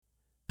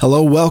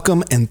Hello,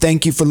 welcome, and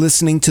thank you for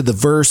listening to the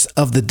verse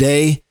of the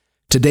day.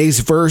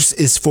 Today's verse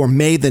is for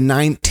May the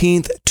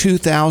 19th,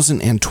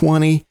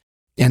 2020,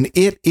 and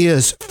it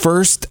is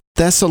 1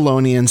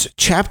 Thessalonians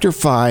chapter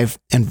 5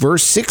 and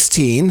verse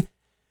 16,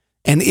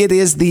 and it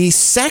is the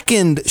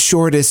second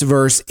shortest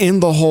verse in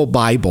the whole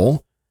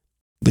Bible.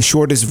 The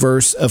shortest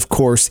verse, of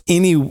course,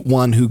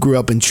 anyone who grew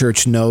up in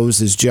church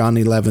knows is John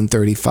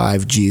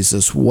 11:35,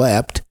 Jesus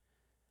wept.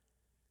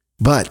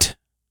 But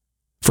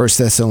 1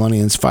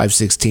 Thessalonians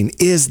 5:16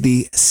 is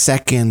the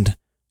second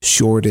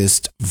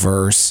shortest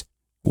verse,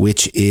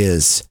 which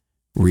is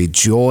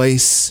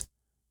rejoice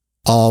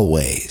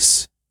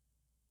always.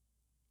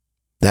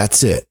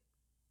 That's it.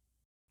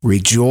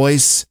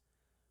 Rejoice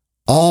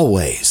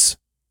always.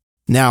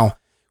 Now,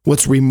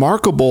 what's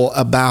remarkable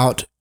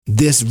about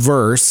this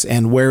verse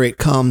and where it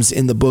comes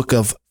in the book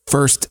of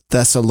 1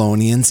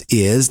 Thessalonians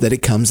is that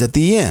it comes at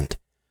the end.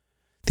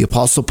 The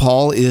Apostle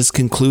Paul is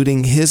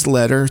concluding his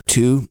letter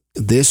to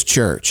this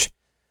church.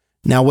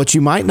 Now, what you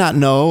might not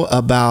know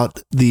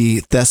about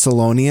the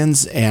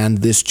Thessalonians and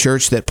this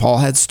church that Paul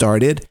had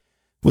started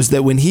was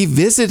that when he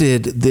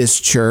visited this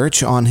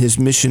church on his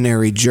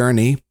missionary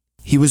journey,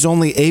 he was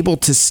only able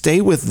to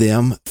stay with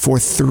them for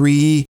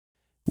 3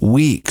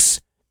 weeks.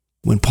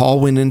 When Paul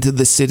went into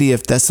the city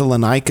of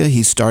Thessalonica,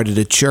 he started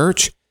a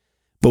church.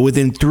 But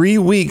within 3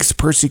 weeks,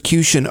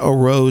 persecution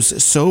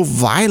arose so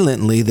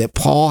violently that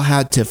Paul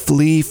had to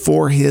flee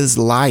for his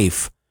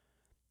life.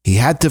 He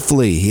had to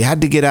flee. He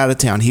had to get out of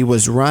town. He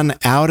was run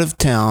out of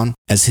town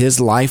as his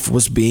life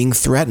was being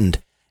threatened.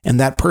 And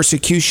that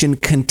persecution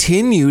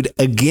continued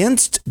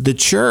against the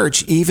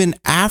church even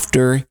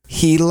after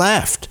he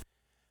left.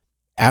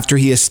 After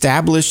he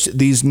established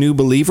these new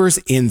believers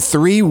in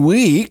 3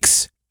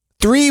 weeks,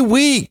 3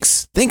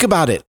 weeks, think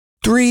about it,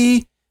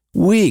 3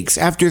 weeks.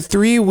 After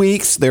 3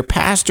 weeks, their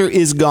pastor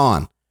is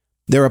gone.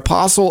 Their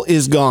apostle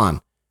is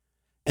gone.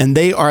 And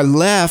they are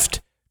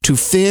left to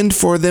fend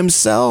for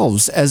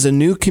themselves as a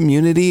new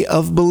community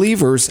of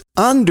believers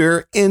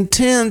under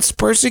intense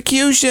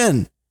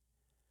persecution.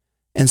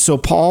 And so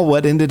Paul,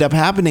 what ended up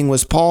happening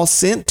was Paul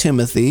sent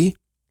Timothy,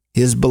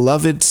 his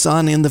beloved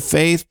son in the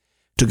faith,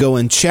 to go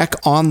and check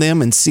on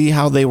them and see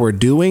how they were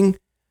doing.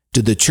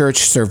 Did the church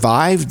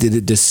survive? Did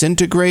it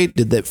disintegrate?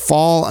 Did it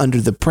fall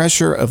under the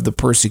pressure of the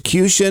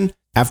persecution?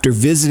 After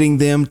visiting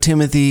them,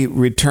 Timothy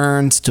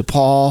returns to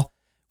Paul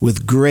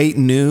with great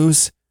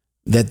news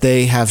that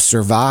they have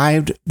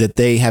survived, that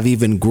they have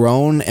even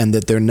grown, and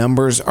that their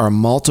numbers are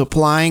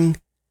multiplying.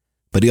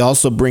 But he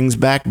also brings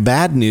back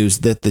bad news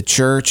that the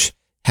church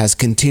has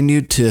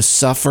continued to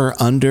suffer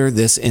under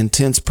this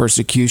intense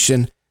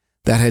persecution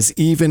that has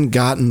even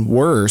gotten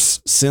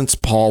worse since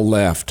Paul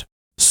left.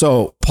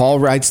 So Paul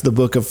writes the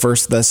book of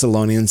 1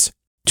 Thessalonians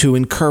to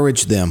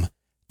encourage them,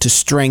 to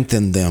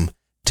strengthen them,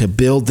 to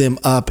build them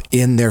up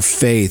in their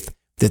faith,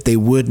 that they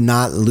would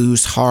not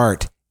lose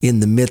heart in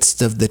the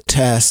midst of the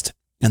test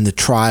and the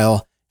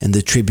trial and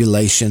the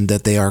tribulation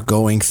that they are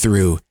going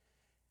through.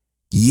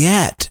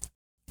 Yet,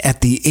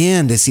 at the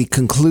end, as he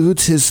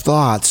concludes his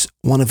thoughts,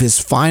 one of his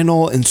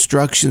final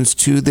instructions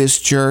to this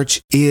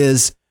church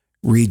is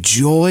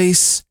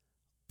rejoice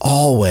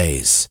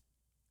always.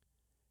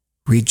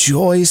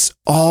 Rejoice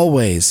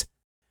always.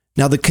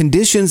 Now, the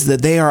conditions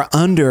that they are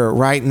under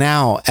right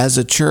now as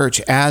a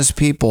church, as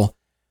people,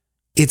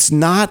 it's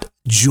not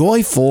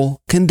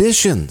joyful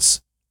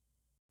conditions.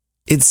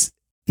 It's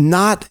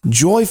not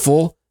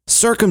joyful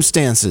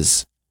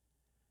circumstances.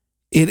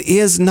 It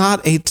is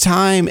not a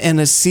time and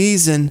a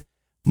season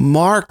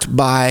marked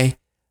by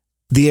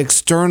the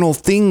external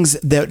things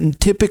that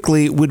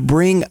typically would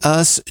bring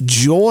us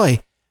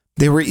joy.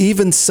 There were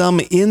even some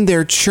in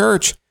their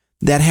church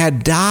that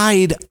had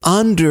died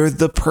under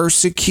the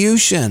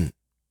persecution.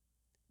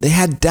 They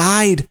had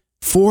died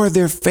for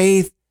their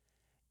faith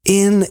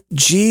in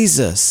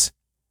Jesus.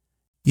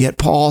 Yet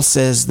Paul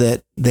says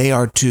that they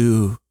are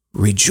to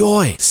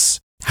rejoice.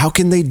 How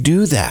can they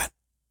do that?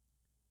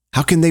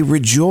 How can they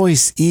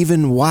rejoice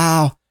even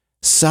while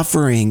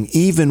suffering,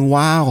 even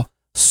while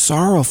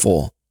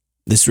sorrowful?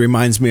 This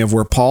reminds me of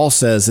where Paul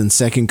says in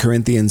 2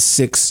 Corinthians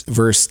 6,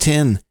 verse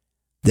 10,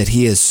 that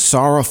he is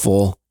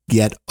sorrowful,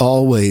 yet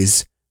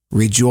always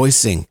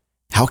rejoicing.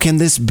 How can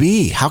this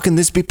be? How can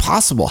this be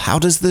possible? How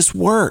does this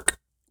work?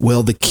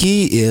 Well, the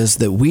key is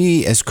that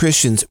we as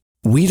Christians,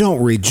 we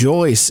don't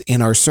rejoice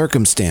in our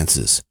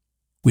circumstances.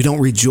 We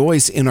don't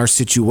rejoice in our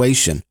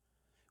situation.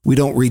 We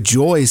don't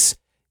rejoice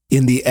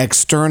in the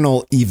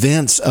external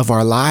events of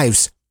our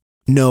lives.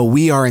 No,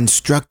 we are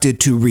instructed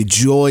to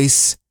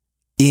rejoice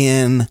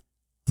in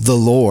the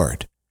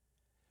Lord.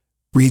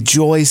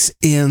 Rejoice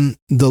in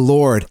the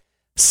Lord.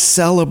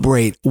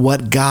 Celebrate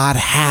what God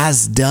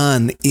has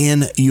done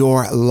in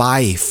your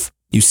life.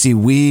 You see,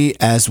 we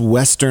as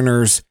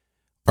Westerners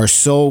are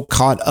so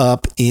caught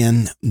up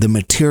in the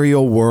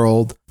material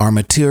world, our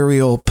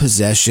material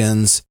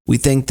possessions. We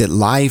think that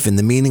life and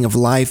the meaning of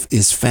life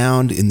is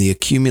found in the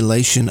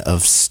accumulation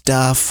of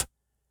stuff.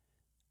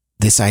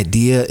 This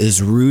idea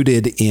is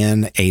rooted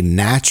in a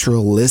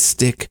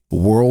naturalistic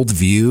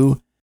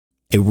worldview.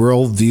 a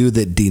worldview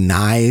that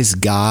denies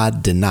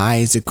God,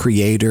 denies a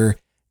creator,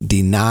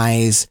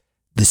 denies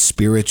the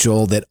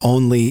spiritual, that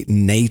only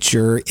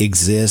nature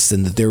exists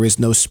and that there is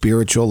no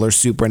spiritual or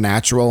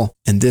supernatural.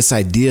 And this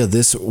idea,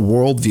 this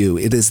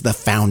worldview, it is the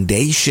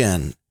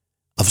foundation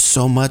of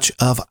so much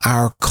of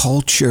our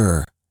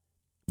culture.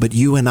 But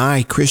you and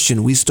I,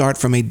 Christian, we start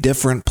from a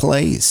different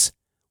place.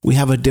 We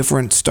have a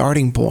different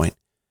starting point.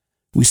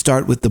 We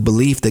start with the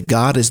belief that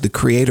God is the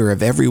creator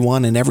of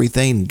everyone and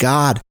everything,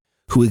 God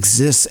who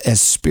exists as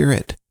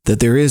spirit, that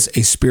there is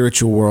a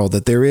spiritual world,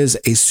 that there is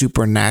a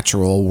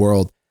supernatural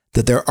world,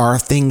 that there are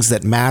things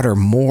that matter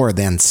more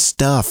than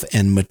stuff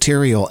and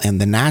material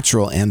and the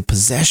natural and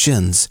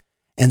possessions.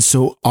 And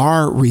so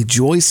our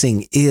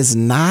rejoicing is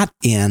not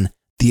in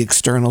the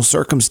external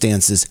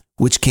circumstances,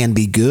 which can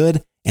be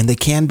good and they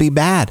can be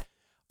bad.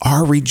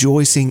 Our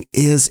rejoicing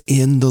is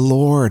in the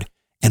Lord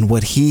and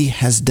what He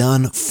has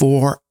done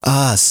for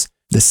us,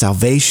 the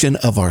salvation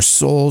of our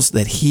souls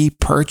that He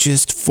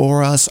purchased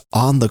for us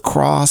on the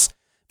cross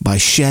by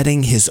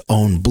shedding His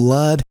own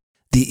blood,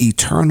 the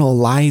eternal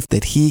life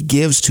that He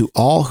gives to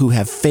all who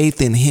have faith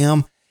in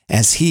Him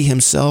as He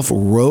Himself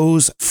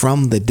rose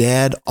from the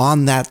dead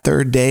on that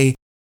third day,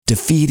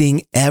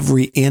 defeating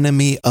every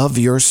enemy of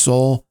your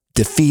soul,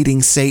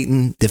 defeating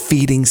Satan,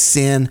 defeating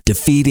sin,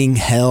 defeating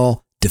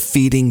hell,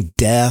 defeating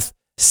death,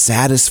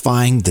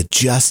 satisfying the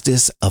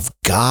justice of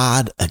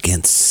God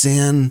against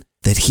sin,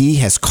 that He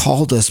has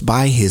called us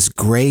by His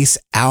grace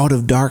out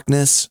of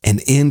darkness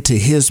and into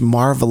His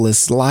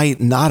marvelous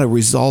light, not a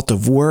result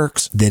of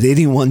works that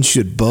anyone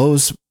should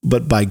boast,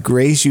 but by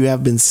grace you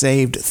have been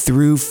saved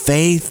through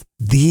faith.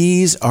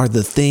 These are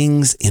the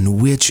things in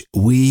which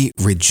we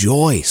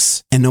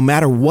rejoice. And no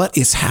matter what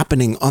is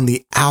happening on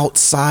the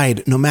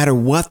outside, no matter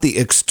what the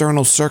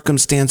external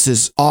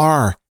circumstances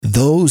are,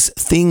 those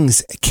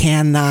things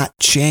cannot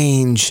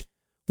change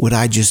what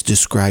I just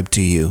described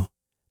to you.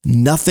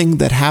 Nothing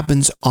that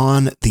happens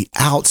on the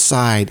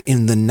outside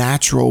in the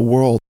natural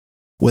world,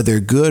 whether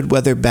good,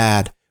 whether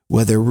bad,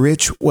 whether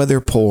rich,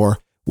 whether poor,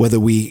 whether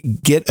we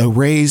get a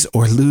raise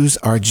or lose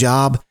our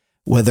job,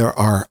 whether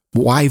our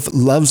wife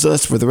loves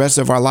us for the rest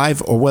of our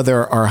life or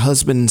whether our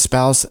husband and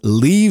spouse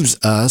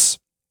leaves us,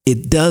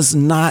 it does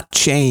not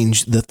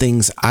change the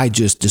things I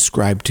just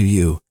described to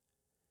you,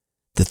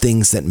 the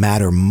things that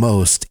matter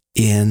most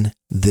in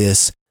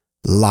this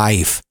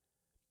life.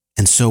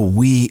 And so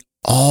we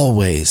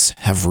always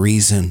have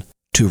reason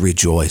to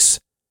rejoice.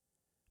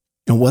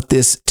 And what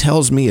this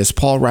tells me is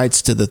Paul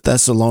writes to the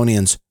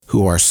Thessalonians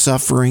who are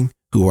suffering,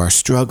 who are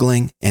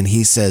struggling, and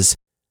he says,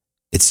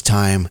 it's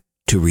time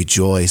to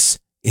rejoice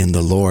in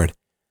the Lord.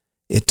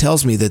 It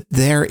tells me that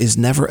there is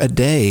never a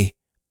day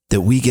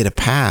that we get a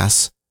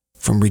pass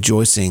from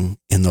rejoicing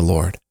in the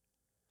Lord.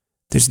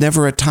 There's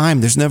never a time,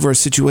 there's never a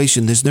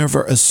situation, there's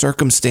never a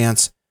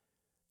circumstance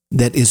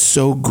that is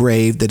so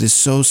grave, that is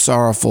so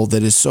sorrowful,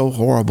 that is so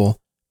horrible,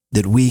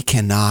 that we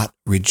cannot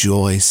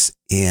rejoice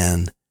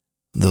in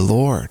the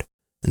Lord.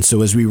 And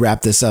so as we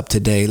wrap this up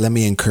today, let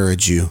me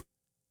encourage you.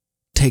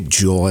 Take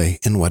joy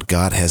in what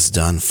God has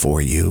done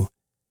for you.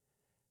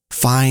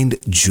 Find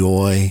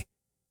joy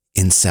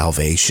in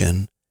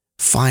salvation.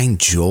 Find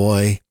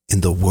joy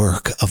in the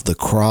work of the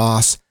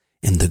cross,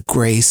 in the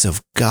grace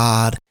of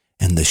God,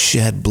 and the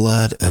shed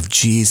blood of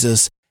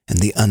Jesus, and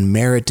the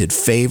unmerited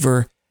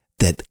favor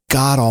that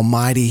God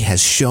Almighty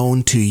has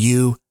shown to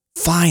you.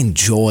 Find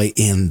joy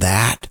in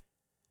that.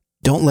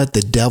 Don't let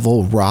the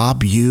devil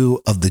rob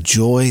you of the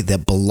joy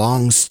that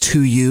belongs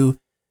to you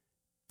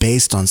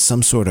based on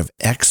some sort of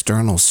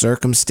external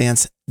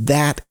circumstance.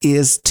 That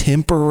is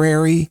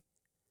temporary.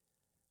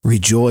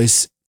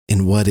 Rejoice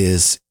in what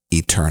is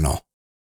eternal.